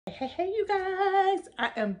Hey, you guys,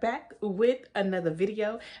 I am back with another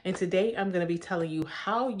video, and today I'm going to be telling you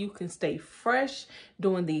how you can stay fresh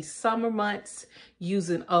during these summer months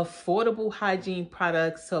using affordable hygiene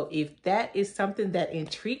products. So if that is something that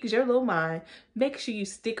intrigues your little mind, make sure you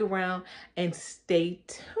stick around and stay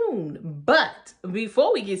tuned. But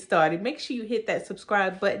before we get started, make sure you hit that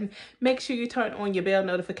subscribe button. Make sure you turn on your bell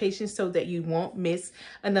notifications so that you won't miss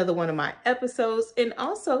another one of my episodes. And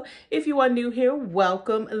also, if you are new here,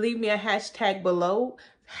 welcome. Leave me a hashtag below,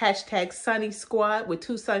 hashtag Sunny Squad with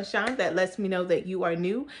 2 sunshine. That lets me know that you are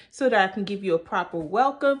new so that I can give you a proper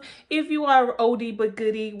welcome. If you are oldie but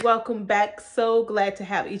goodie, welcome back. So glad to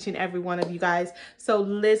have each and every one of you guys. So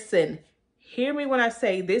listen, hear me when I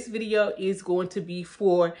say this video is going to be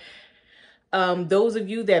for those of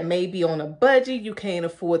you that may be on a budget, you can't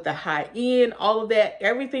afford the high end, all of that,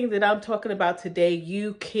 everything that I'm talking about today,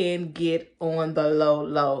 you can get on the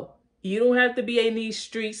low. You don't have to be in these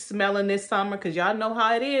streets smelling this summer, because y'all know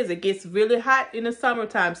how it is. It gets really hot in the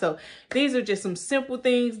summertime. So these are just some simple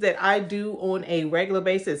things that I do on a regular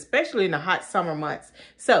basis, especially in the hot summer months.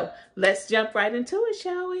 So let's jump right into it,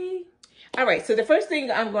 shall we? All right, so the first thing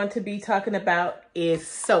I'm going to be talking about is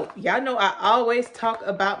soap. Y'all know I always talk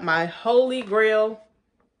about my holy grail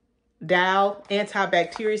Dial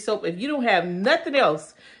antibacterial soap. If you don't have nothing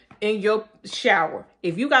else in your shower,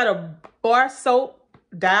 if you got a bar soap,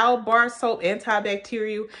 Dial bar soap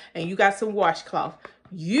antibacterial, and you got some washcloth,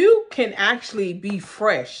 you can actually be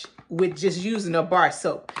fresh with just using a bar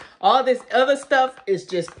soap. All this other stuff is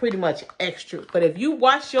just pretty much extra. But if you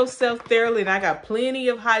wash yourself thoroughly, and I got plenty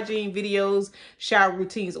of hygiene videos, shower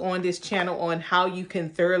routines on this channel on how you can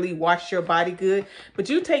thoroughly wash your body good. But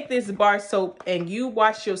you take this bar soap and you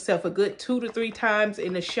wash yourself a good 2 to 3 times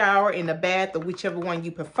in the shower, in the bath, or whichever one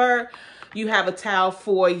you prefer. You have a towel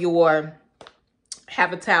for your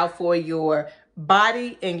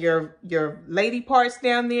body and your lady parts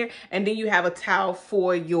down there, and then you have a towel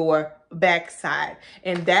for your backside,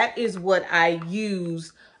 and that is what I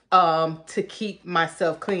use to keep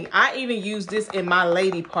myself clean. I even use this in my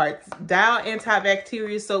lady parts. Dial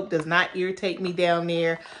antibacterial soap does not irritate me down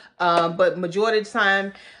there, but majority of the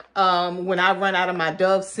time when I run out of my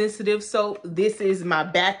Dove sensitive soap, this is my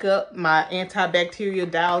backup, my antibacterial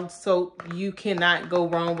Dial soap. You cannot go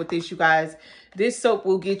wrong with this, you guys. This soap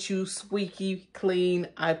will get you squeaky clean,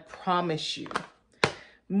 I promise you.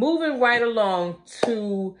 Moving right along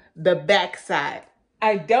to the backside.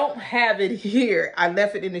 I don't have it here. I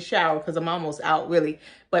left it in the shower because I'm almost out, really.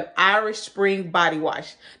 But Irish Spring body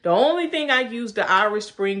wash. The only thing I use the Irish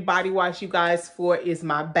Spring body wash, you guys, for is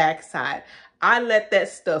my backside. I let that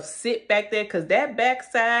stuff sit back there, because that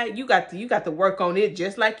backside, you got to work on it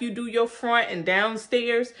just like you do your front and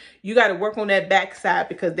downstairs. You got to work on that backside,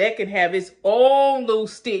 because that can have its own little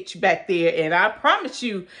stitch back there, and I promise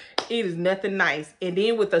you, it is nothing nice. And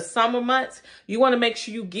then with the summer months, you want to make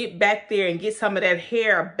sure you get back there and get some of that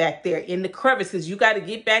hair back there in the crevices. You got to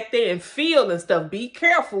get back there and feel and stuff. Be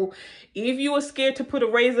careful. If you are scared to put a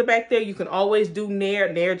razor back there, you can always do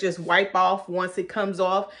Nair. Nair just wipe off once it comes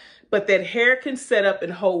off. But that hair can set up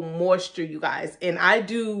and hold moisture, you guys. And I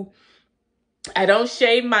don't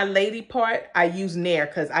shave my lady part. I use Nair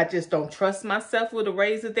because I just don't trust myself with a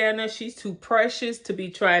razor down there. She's too precious to be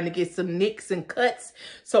trying to get some nicks and cuts.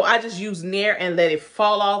 So I just use Nair and let it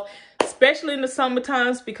fall off, especially in the summer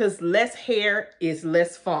times, because less hair is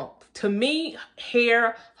less funk. To me,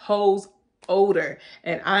 hair holds odor,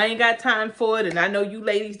 and I ain't got time for it. And I know you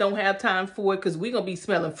ladies don't have time for it, because we're going to be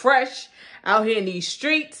smelling fresh out here in these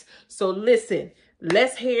streets. So listen,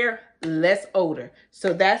 less hair, less odor.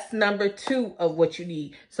 So that's number 2 of what you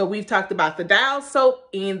need. So we've talked about the Dial soap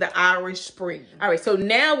and the Irish Spring. All right, so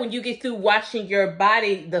now when you get through washing your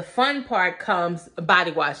body, the fun part comes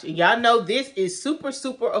body wash. Y'all know this is super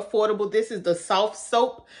affordable. This is the soft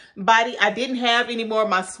soap body. I didn't have any more of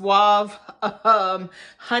my Suave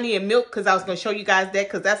honey and milk, because I was going to show you guys that,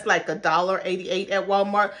 because that's like $1.88 at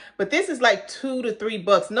Walmart. But this is like $2 to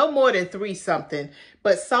 $3, no more than 3 something.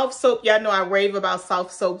 But soft soap, y'all know I rave about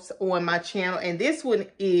soft soaps on my channel. And this one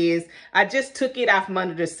is, I just took it off from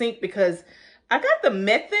under the sink because I got the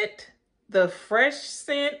Method, the fresh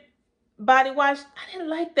scent body wash. I didn't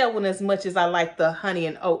like that one as much as I like the honey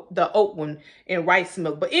and oat, the oat one and rice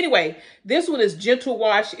milk. But anyway, this one is Gentle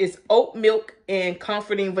Wash. It's oat milk and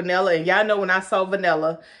comforting vanilla. And y'all know when I saw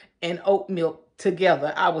vanilla and oat milk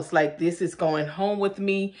together, I was like, this is going home with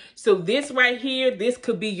me. So this right here, this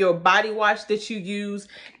could be your body wash that you use,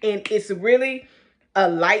 and it's really a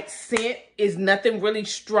light scent. Is nothing really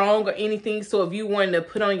strong or anything. So if you wanted to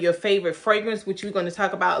put on your favorite fragrance, which we're going to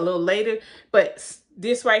talk about a little later, but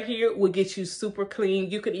This right here will get you super clean.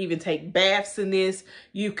 You can even take baths in this.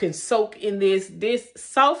 You can soak in this. This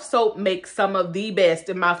soft soap makes some of the best.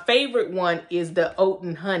 And my favorite one is the oat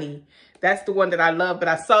and honey. That's the one that I love. But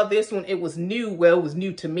I saw this one. It was new. Well, it was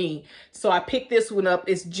new to me. So I picked this one up.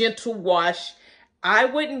 It's gentle wash. I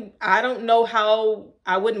don't know how,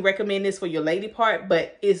 I wouldn't recommend this for your lady part,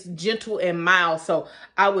 but it's gentle and mild. So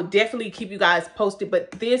I would definitely keep you guys posted.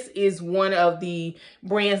 But this is one of the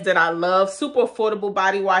brands that I love. Super affordable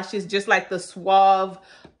body washes, just like the Suave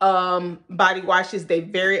body washes. They're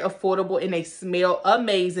very affordable and they smell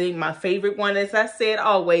amazing. My favorite one, as I said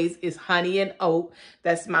always, is honey and oat.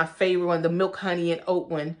 That's my favorite one, the milk, honey, and oat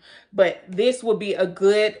one. But this will be a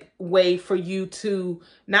good way for you to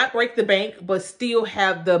not break the bank, but still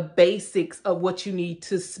have the basics of what you need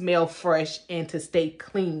to smell fresh and to stay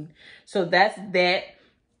clean. So that's that.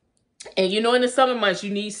 And you know, in the summer months,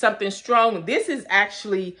 you need something strong. This is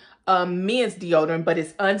actually men's deodorant, but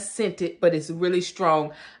it's unscented, but it's really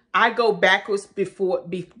strong. I go backwards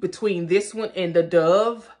between this one and the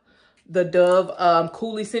Dove. The Dove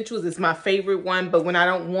Cool Essentials is my favorite one, but when I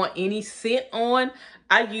don't want any scent on,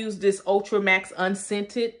 I use this Ultra Max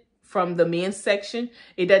unscented from the men's section.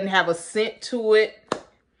 It doesn't have a scent to it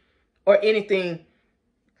or anything.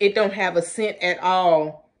 It don't have a scent at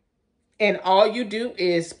all. And all you do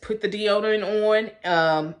is put the deodorant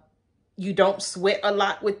on. You don't sweat a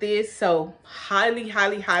lot with this. So highly,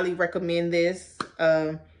 highly, highly recommend this.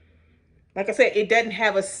 Like I said, it doesn't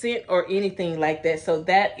have a scent or anything like that. So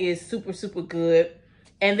that is super, super good.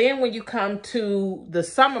 And then when you come to the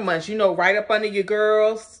summer months, you know, right up under your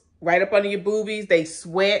girls, right up under your boobies, they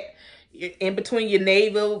sweat. In between your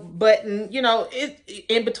navel button, you know,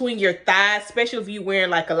 in between your thighs, especially if you're wearing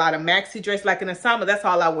like a lot of maxi dress, like in the summer, that's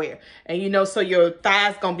all I wear. And, you know, so your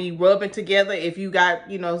thighs gonna be rubbing together if you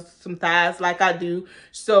got, you know, some thighs like I do.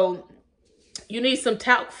 So you need some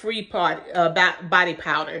talc-free body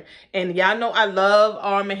powder. And y'all know I love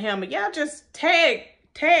Arm & Hammer. Y'all just tag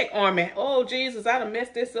Arm & Oh, Jesus, I done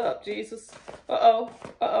messed this up, Jesus.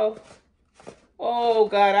 Uh-oh. Oh,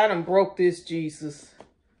 God, I done broke this, Jesus.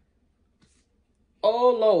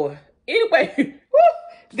 Oh, Lord. Anyway,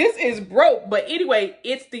 this is broke. But anyway,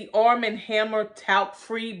 it's the Arm & Hammer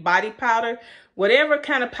talc-free body powder. Whatever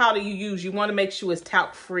kind of powder you use, you want to make sure it's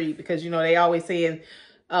talc-free. Because, you know, they always saying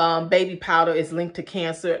baby powder is linked to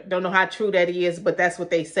cancer. Don't know how true that is, but that's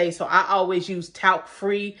what they say. So I always use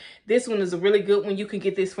talc-free. This one is a really good one. You can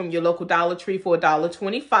get this from your local Dollar Tree for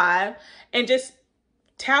 $1.25. And just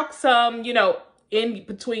talc some, you know, in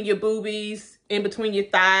between your boobies, in between your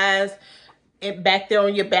thighs, and back there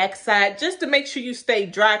on your backside, just to make sure you stay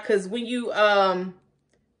dry. Because when you oh,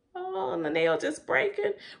 the nail just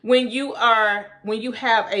breaking. When you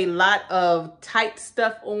have a lot of tight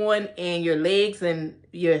stuff on and your legs and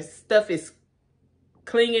your stuff is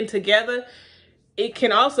clinging together, it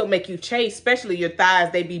can also make you chafe, especially your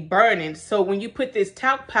thighs. They be burning. So when you put this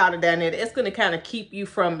talc powder down there, it's going to kind of keep you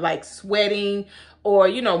from like sweating or,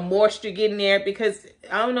 you know, moisture getting there. Because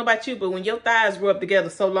I don't know about you, but when your thighs rub together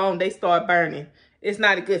so long, they start burning. It's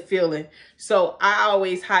not a good feeling. So I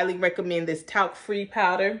always highly recommend this talc-free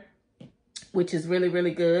powder, which is really,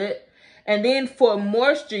 really good. And then for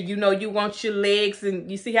moisture, you know, you want your legs,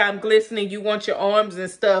 and you see how I'm glistening, you want your arms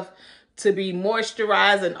and stuff to be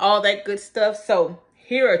moisturized and all that good stuff. So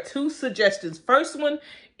here are two suggestions. First one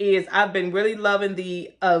is I've been really loving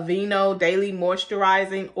the Aveeno Daily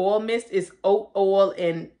Moisturizing Oil Mist. It's oat oil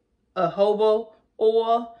and jojoba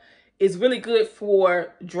oil. It's really good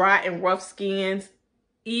for dry and rough skins,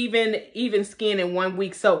 even skin in 1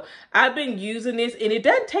 week. So I've been using this, and it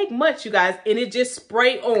doesn't take much, you guys, and it just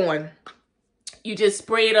spray on. You just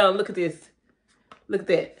spray it on. Look at this. Look at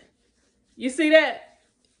that. You see that?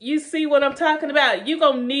 You see what I'm talking about? You're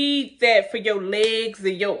going to need that for your legs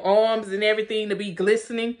and your arms and everything to be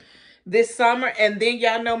glistening this summer. And then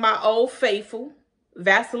y'all know my old faithful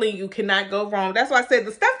Vaseline. You cannot go wrong. That's why I said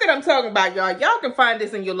the stuff that I'm talking about, y'all can find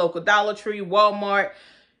this in your local Dollar Tree, Walmart.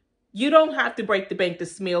 You don't have to break the bank to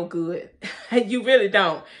smell good. You really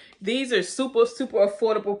don't. These are super, super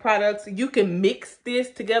affordable products. You can mix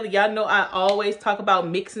this together. Y'all know I always talk about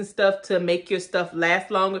mixing stuff to make your stuff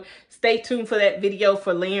last longer. Stay tuned for that video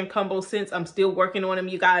for Layer Combo Scents. I'm still working on them,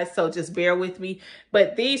 you guys, so just bear with me.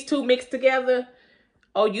 But these two mixed together,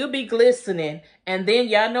 oh, you'll be glistening. And then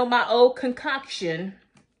y'all know my old concoction.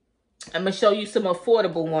 I'm going to show you some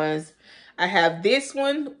affordable ones. I have this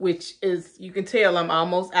one, which is, you can tell I'm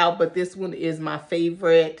almost out, but this one is my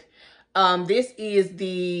favorite. This is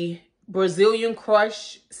the Brazilian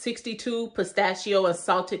Crush 62 Pistachio and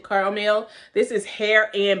Salted Caramel. This is hair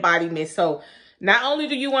and body mist. So Not only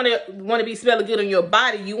do you want to be smelling good on your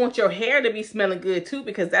body, you want your hair to be smelling good too,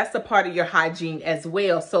 because that's a part of your hygiene as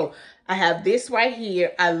well. So I have this right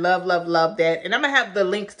here. I love, love, love that. And I'm going to have the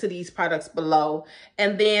links to these products below.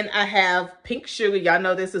 And then I have pink sugar. Y'all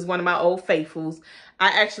know this is one of my old faithfuls. I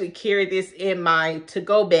actually carry this in my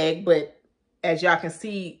to-go bag, but as y'all can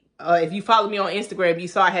see, if you follow me on Instagram, you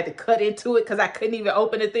saw I had to cut into it because I couldn't even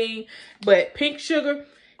open the thing. But pink sugar,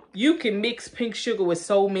 you can mix pink sugar with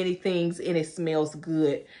so many things and it smells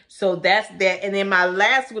good. So that's that. And then my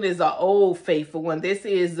last one is an old faithful one. This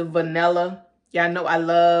is the vanilla. Y'all know I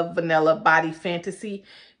love vanilla body fantasy.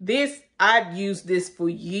 This, I've used this for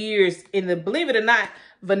years. And believe it or not,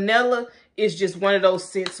 vanilla is just one of those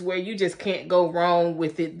scents where you just can't go wrong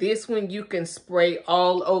with it. This one you can spray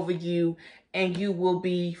all over you and you will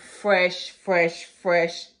be fresh, fresh,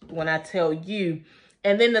 fresh when I tell you.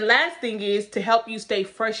 And then the last thing is to help you stay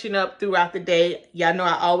freshen up throughout the day. Y'all know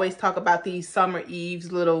I always talk about these Summer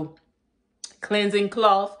Eve's little cleansing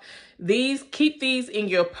cloth. Keep these in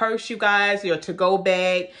your purse, you guys, your to-go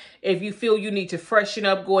bag. If you feel you need to freshen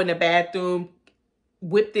up, go in the bathroom,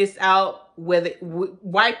 whip this out,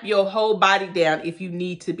 wipe your whole body down if you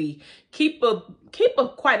need to be. Keep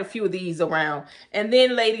quite a few of these around. And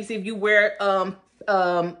then ladies, if you wear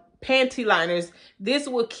panty liners, this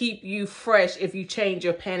will keep you fresh if you change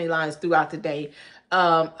your panty lines throughout the day.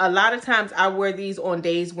 A lot of times I wear these on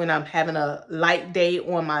days when I'm having a light day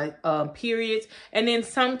on my periods. And then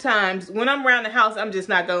sometimes when I'm around the house, I'm just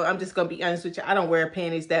gonna be honest with you. I don't wear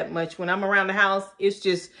panties that much. When I'm around the house, it's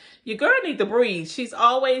just, your girl need to breathe. She's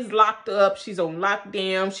always locked up. She's on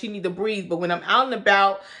lockdown. She need to breathe. But when I'm out and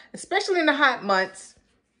about, especially in the hot months,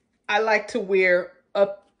 I like to wear a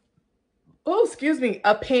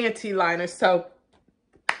panty liner. So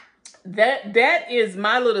that is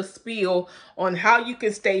my little spiel on how you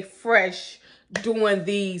can stay fresh during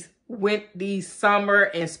these summer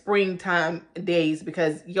and springtime days,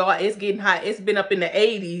 because y'all, it's getting hot. It's been up in the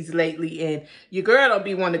 80s lately, and your girl don't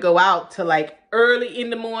be wanting to go out till like early in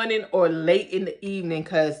the morning or late in the evening,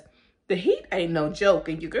 because the heat ain't no joke,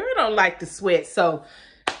 and your girl don't like to sweat. So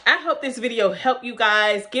I hope this video helped you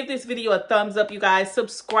guys. Give this video a thumbs up, you guys.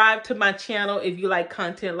 Subscribe to my channel if you like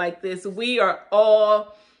content like this. We are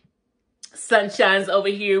all sunshines over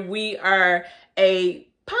here. We are a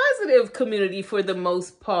positive community for the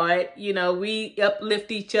most part. You know, we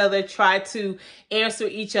uplift each other, try to answer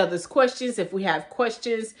each other's questions. If we have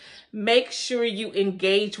questions, make sure you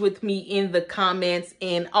engage with me in the comments,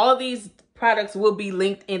 and all these products will be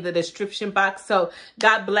linked in the description box. So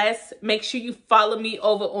God bless. Make sure you follow me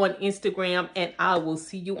over on Instagram, and I will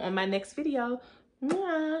see you on my next video.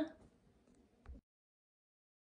 Mwah.